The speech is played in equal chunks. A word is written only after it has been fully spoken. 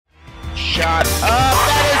shot up.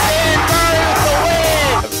 That is in. Burns the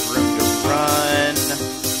win. Have room to run.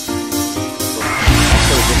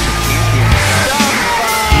 Also district champion.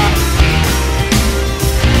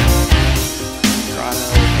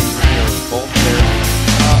 Toronto is both there.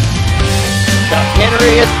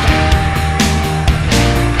 Henry is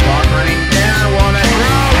clock running down. Walnut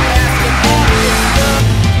Grove basketball is good.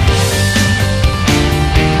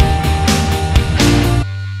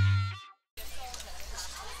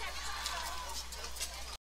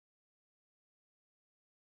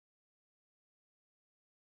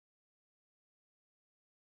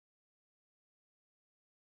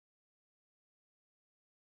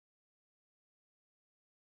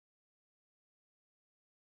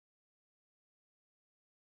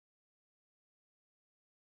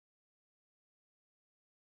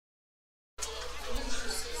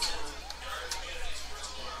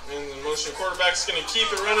 And the motion quarterback's going to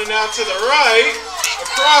keep it running out to the right,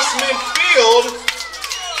 across midfield,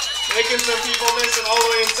 making some people miss it all the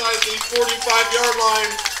way inside the 45-yard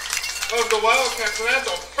line of the Wildcats, and that's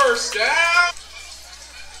a first down.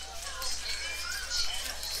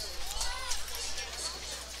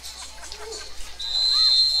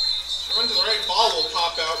 Run to the right, ball will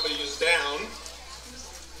pop out, but he is down.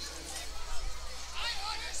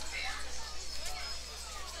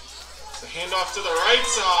 The handoff to the right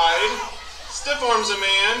side. Stiff arms a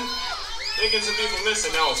man. Making some people miss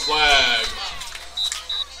it. Now a flag.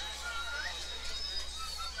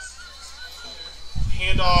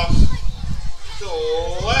 Handoff to the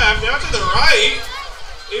left. Now to the right.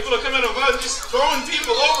 Able to come out of bounds. Just throwing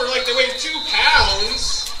people over like they weigh 2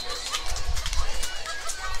 pounds.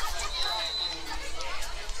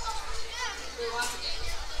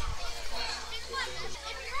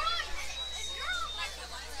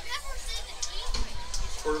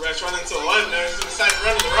 Quarterback's running to the left now. He's going to decide to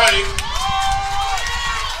run to the right.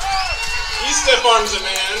 He stiff arms a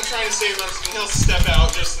man, trying to save him, and he'll step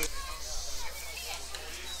out just in.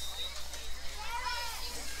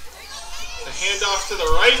 The handoff to the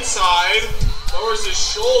right side. Lowers his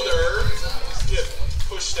shoulder. Get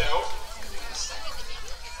pushed out.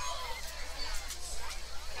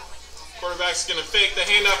 Quarterback's going to fake the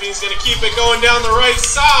handoff. He's going to keep it going down the right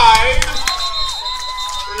side.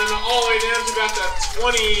 Running all the way down to about the 20.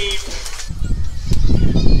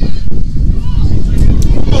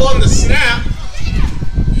 On the snap.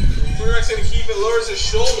 Quarterback's going to keep it, lowers his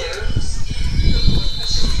shoulder.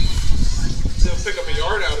 So he'll pick up a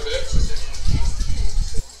yard out of it.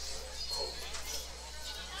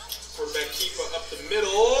 Quarterback keep it up the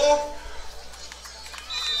middle.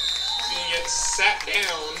 He's going to get sat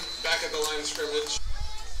down back at the line of scrimmage.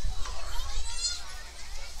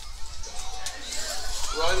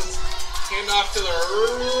 Runs, handoff to the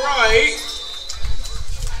right.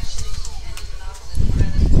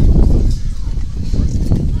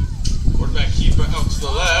 Quarterback keeper out to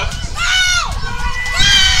the left.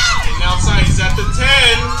 And outside he's at the 10. 5,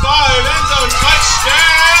 end zone,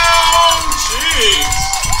 touchdown, Chiefs.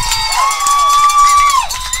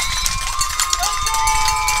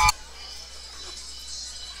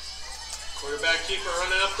 Quarterback keeper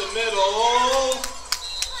running up the middle.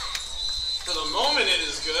 For the moment it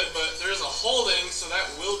is good, but there's a holding, so that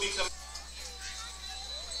will become.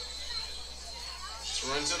 Let's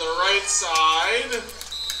run to the right side.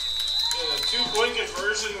 And a 2-point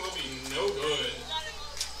conversion will be no good.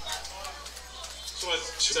 So let's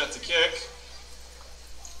set to kick.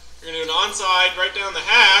 You're going to do an onside right down the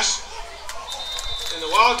hash. And the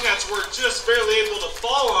Wildcats were just barely able to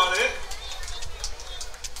fall on it.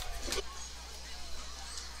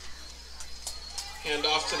 Hand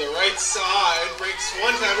off to the right side, breaks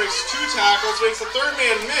 1 tackle, breaks 2 tackles, makes a 3rd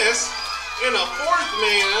man miss, and a 4th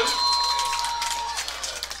man.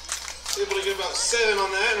 Able to get about 7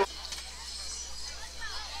 on that.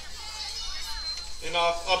 And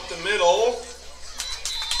off up the middle.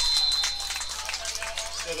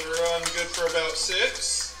 Another run, good for about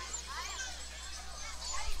 6.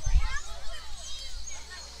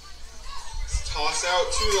 Toss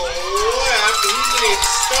out to the left, and he's going to get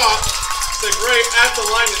stopped. Like right at the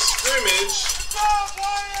line of scrimmage.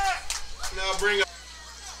 Now bring up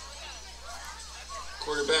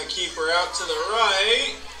quarterback keeper out to the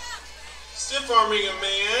right. Stiff arming a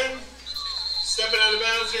man. Stepping out of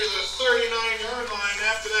bounds near the 39-yard line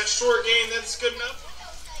after that short gain. That's good enough.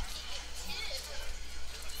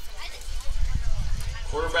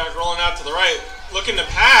 Quarterback rolling out to the right. Looking to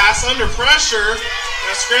pass under pressure.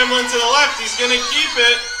 Now scrambling to the left. He's going to keep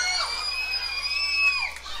it.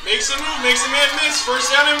 Makes a move, makes a man miss. First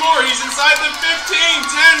down and more. He's inside the 15, 10,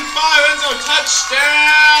 5, end zone.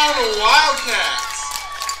 Touchdown, Wildcats.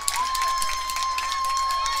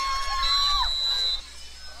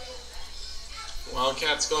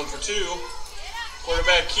 Wildcats going for two.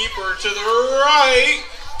 Quarterback keeper to the right.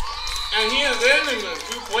 And he is in, and the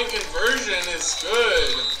two-point conversion is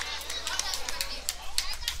good.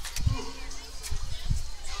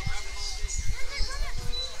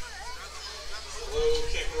 Low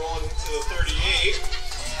kick rolling to the 38.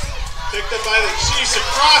 Picked up by the Chiefs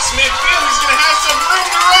across midfield. He's going to have some room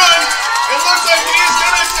to run. It looks like he's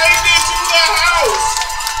going to take it to the house.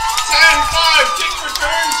 10-5, kick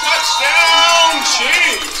return, touchdown,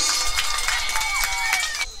 Chiefs.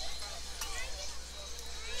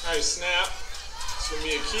 Nice snap. It's going to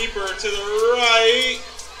be a keeper to the right.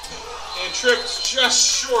 And tripped just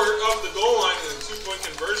short of the goal line. And the two-point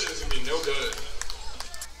conversion is going to be no good.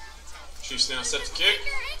 Chiefs now set to kick.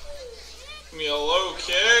 It's going to be a low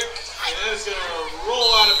kick. And that is going to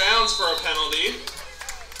roll out of bounds for a penalty.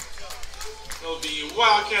 It'll be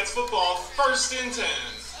Wildcats football, 1st and 10.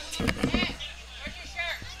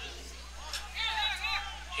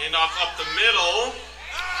 Handoff up the middle.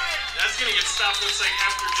 That's going to get stopped, looks like,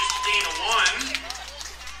 after just a gain of 1.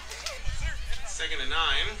 2nd and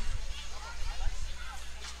 9.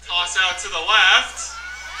 Toss out to the left.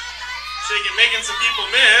 Shaking, making some people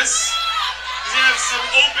miss. He's going to have some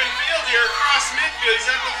open field here across midfield. He's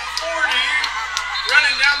at the 40.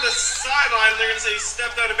 Running down the sideline. They're going to say he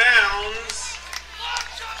stepped out of bounds.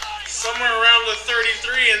 Somewhere around the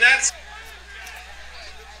 33, and that's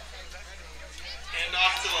hand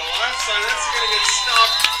off to the left side. That's going to get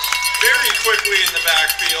stopped very quickly in the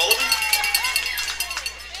backfield.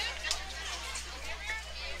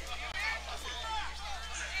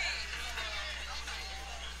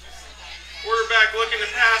 Quarterback looking to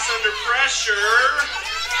pass under pressure.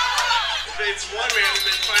 Evades one man and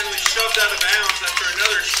then finally shoved out of bounds after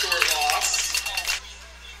another short loss.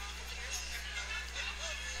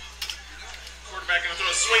 Quarterback going to throw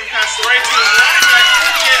a swing pass to the right to his running back. He's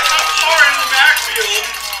going to get up hard in the backfield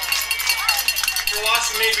for a loss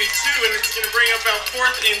of maybe 2, and it's going to bring up about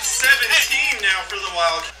 4th and 17 now for the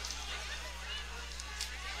Wildcats.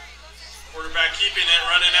 Quarterback keeping it,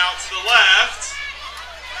 running out to the left,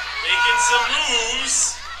 making some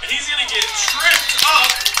moves, and he's going to get tripped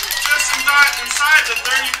up just inside the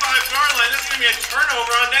 35-yard line. That's going to be a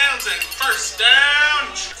turnover on downs and 1st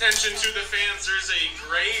down. Attention to the fans, there's a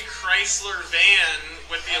gray Chrysler van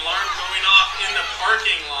with the alarm going off in the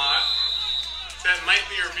parking lot. If that might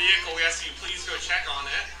be your vehicle, we ask you please go check on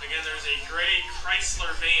it. Again, there's a gray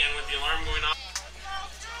Chrysler van with the alarm going off.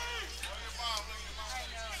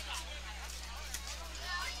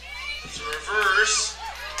 It's a reverse.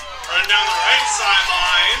 Running down the right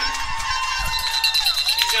sideline.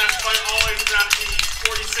 He's going to fight all the way down to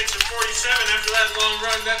 46 or 47. After that long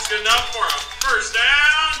run, that's good enough for a 1st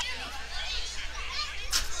down.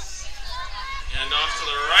 And off to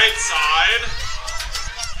the right side.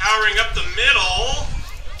 Powering up the middle.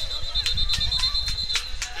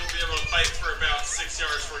 He'll be able to fight for about 6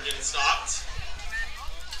 yards before getting stopped.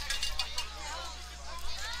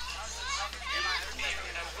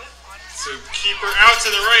 So keeper out to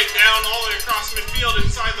the right, down all the way across midfield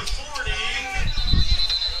inside the 40.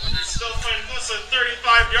 They're still fighting close to the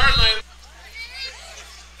 35-yard line.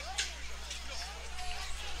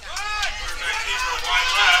 Quarterback keeper wide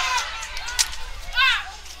left.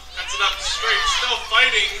 Cuts it up straight, still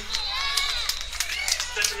fighting.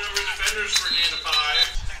 Stepping over defenders for a gain of 5.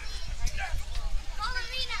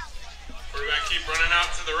 Quarterback keep running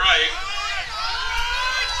out to the right.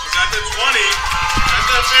 He's at the 20. At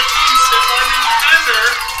the 15, stiff arming defender.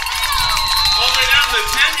 All the way down the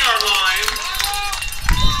 10-yard line.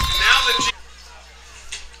 And now the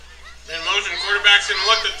man motion, quarterback's going to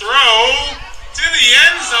look to throw to the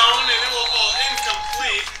end zone, and it will fall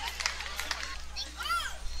incomplete.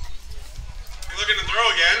 Looking to throw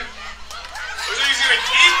again. Looks like he's going to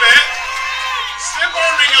keep it. Stiff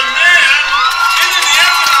arming a man into the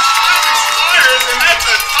end zone as time expires, and that's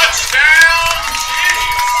a touchdown.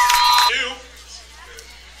 Jeez.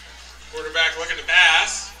 Quarterback looking to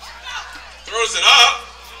pass. Throws it up.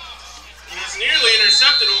 It was nearly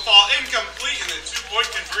intercepted. It will fall incomplete, and the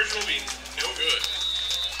two-point conversion will be no good.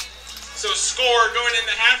 So score going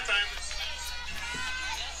into halftime.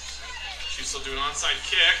 Chiefs will do an onside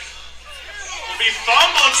kick. Will be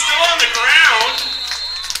fumbled, still on the ground.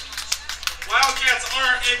 Wildcats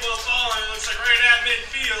aren't able to fall, and it looks like right at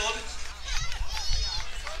midfield.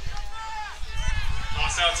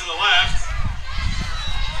 Toss out to the left.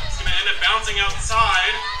 It's going to end up bouncing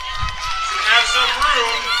outside. It's going to have some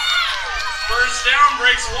room. 1st down,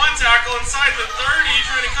 breaks one tackle inside the 30,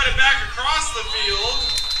 trying to cut it back across the field.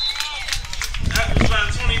 That was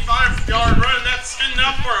about a 25-yard run. That's good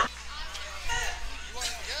enough for a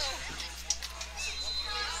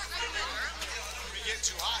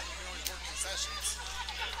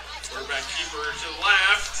Quarterback keeper to the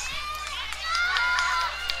left.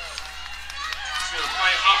 He's going to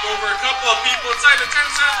probably hop over a couple of people inside the 10-5.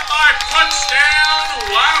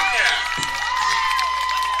 Touchdown, Wildcats.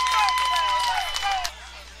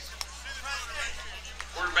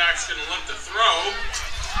 Quarterback's going to look to throw.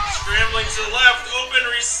 Scrambling to the left, open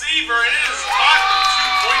receiver, and it is caught. The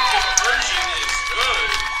 2-point conversion is good.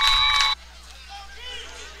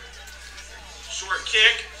 Short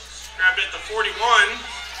kick, grabbed at the 41.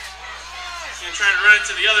 He's going to try to run it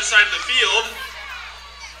to the other side of the field.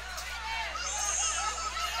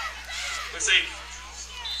 Looks like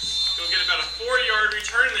he'll get about a 4-yard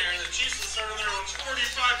return there, and the Chiefs will start on their own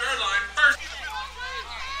 45-yard line. First.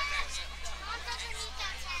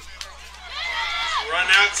 Run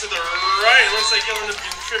out to the right. Looks like he'll end up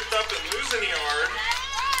getting tripped up and losing a yard.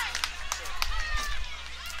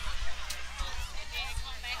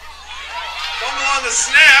 Fumble on the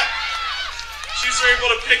snap. Chiefs are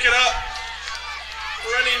able to pick it up.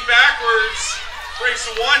 Running backwards. Breaks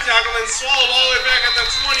one tackle and swallowed all the way back at the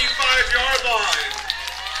 25-yard line.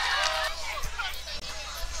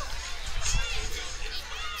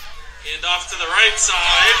 Hand off to the right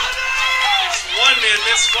side. Takes one man,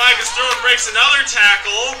 miss, flag is thrown, breaks another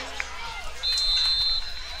tackle.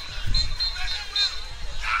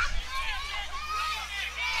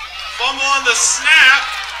 Fumble on the snap.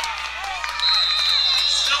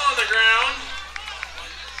 Still on the ground.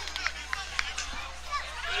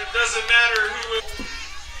 And it doesn't matter who it.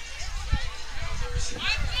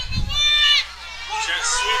 Jet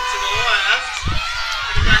sweep to the left.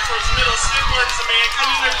 Heading back towards the middle. Stigler's the man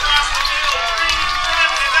coming across the field. Green in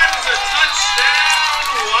front, and that is a touchdown,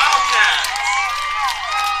 Wildcats.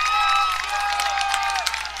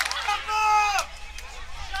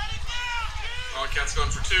 Wildcats going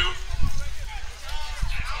for 2.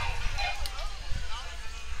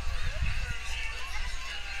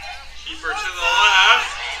 Keeper to the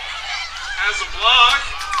left. Has a block,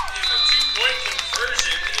 and the 2-point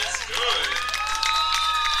conversion is good.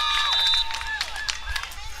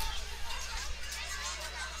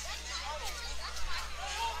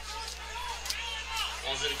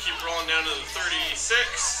 Ball's going to keep rolling down to the 36.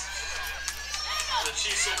 The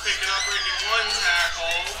Chiefs will pick it up, breaking one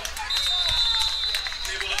tackle.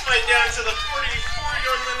 Able to fight down to the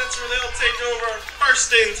 44-yard limits where they'll take over first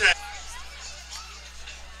and 10.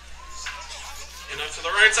 And up to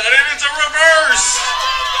the right side, and it's a reverse!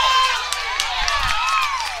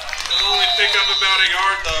 They'll only pick up about a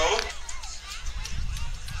yard though.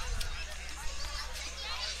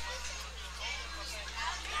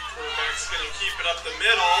 Quarterback's going to keep it up the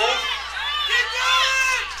middle.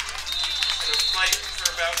 Going to fight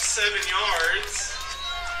for about 7 yards.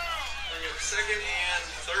 Bring up 2nd and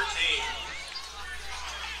 13.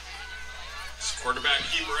 This quarterback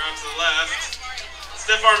keeper out to the left.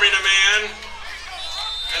 Stiff arming a man.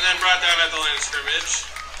 And then brought down at the line of scrimmage.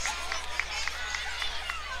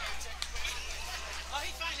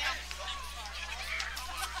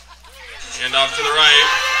 Hand off to the right.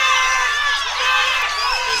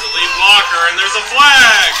 There's a lead blocker, and there's a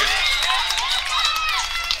flag!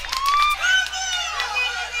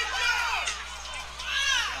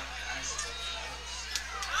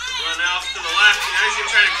 Run out to the left, and now he's going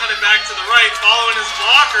to try to cut it back to the right, following his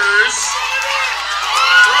blockers.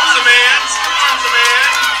 Throws a man, storms a man.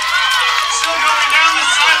 Still going down the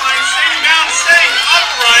sideline, staying down, staying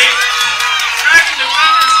upright. Tracking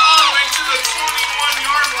defenders all the way to the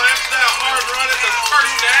 21-yard line for that hard run. It's a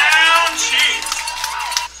first down, Chiefs.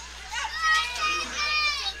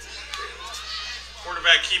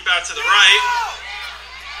 Quarterback keep out to the right.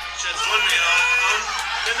 Sheds one man off of him.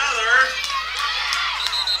 And another.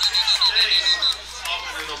 Staying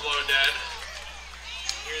softer than the blow dead.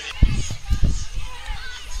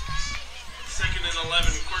 2nd and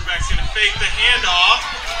 11. Quarterback's going to fake the handoff.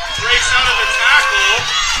 Breaks out of the tackle.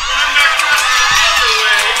 Come back across the other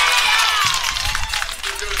way.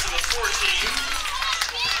 He'll go to the 14.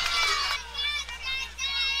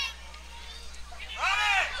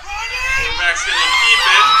 Quarterback's going to keep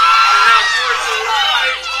it. And now towards the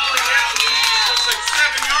right. Falling down. Looks like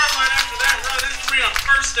 7-yard line after that run. This is going to be a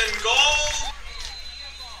 1st and goal.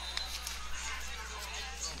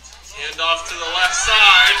 Hand off to the left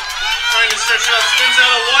side. Trying to stretch it out, spins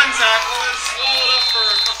out of one tackle and swallowed up for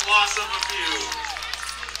a loss of a few.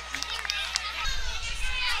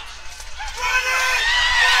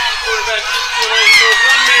 Quarterback keeps it away, throws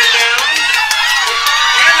one man down.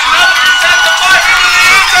 And another is at the 5 into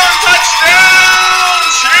the end zone. Touchdown,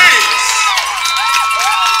 Chiefs!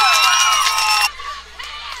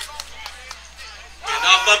 And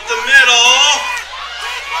up the middle.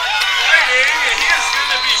 Fighting, and he is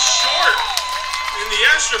going to be short in the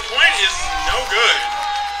extra point is no good.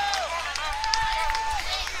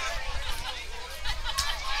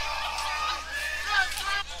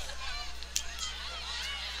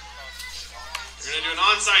 We're going to do an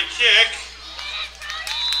onside kick.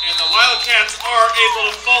 And the Wildcats are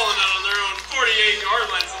able to fall in on their own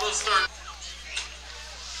 48-yard line. So they'll start.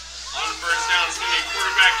 On first down, it's going to be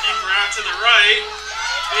quarterback keeper out to the right.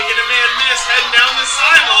 Making a man miss, heading down the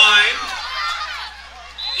sideline.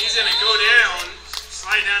 He's going to go down,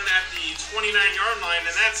 slide down at the 29-yard line,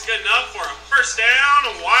 and that's good enough for a first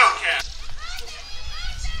down, Wildcat.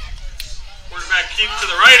 Quarterback keep to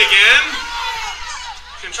the right again.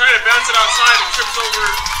 Can try to bounce it outside and trips over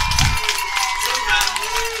something.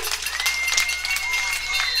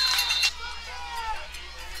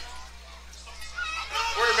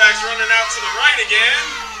 Quarterback's running out to the right again.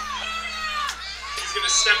 He's going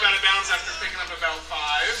to step out of bounds after picking up about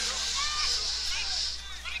 5.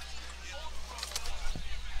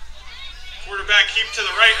 Quarterback keep to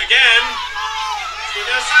the right again. Go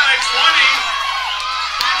down side, 20,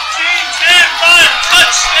 15, 10, 5,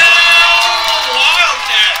 touchdown,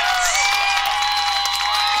 Wildcats.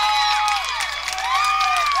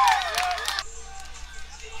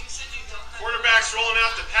 Quarterback's rolling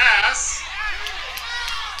out the pass.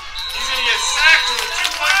 He's going to get sacked, and the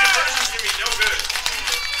 2-point conversion is going to be no good.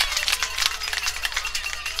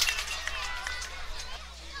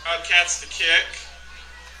 Wildcats to kick.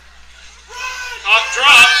 Caught,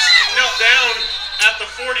 dropped, knelt down at the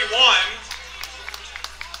 41.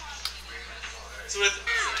 So with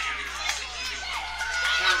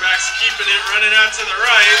quarterback's keeping it, running out to the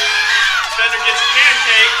right. Defender gets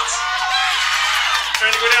pancaked.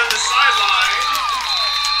 Trying to go down the sideline.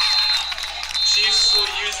 Chiefs will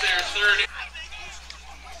use their third.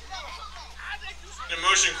 In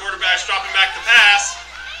motion, quarterback's dropping back the pass.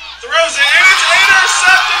 Throws it, and it's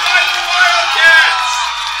intercepted by the Wildcats.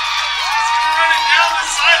 He's going to run it down the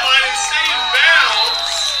sideline and stay in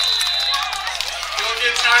bounds. Don't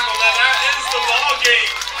get tackled. That ends the ball game.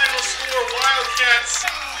 Final score, Wildcats.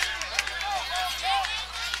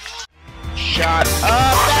 Shot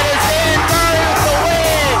up, that is in, Burns the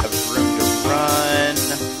win! Have room to run.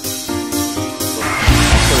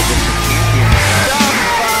 Also a different champion.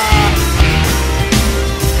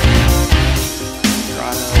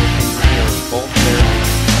 Toronto, Henry are both there.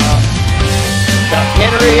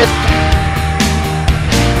 Henry is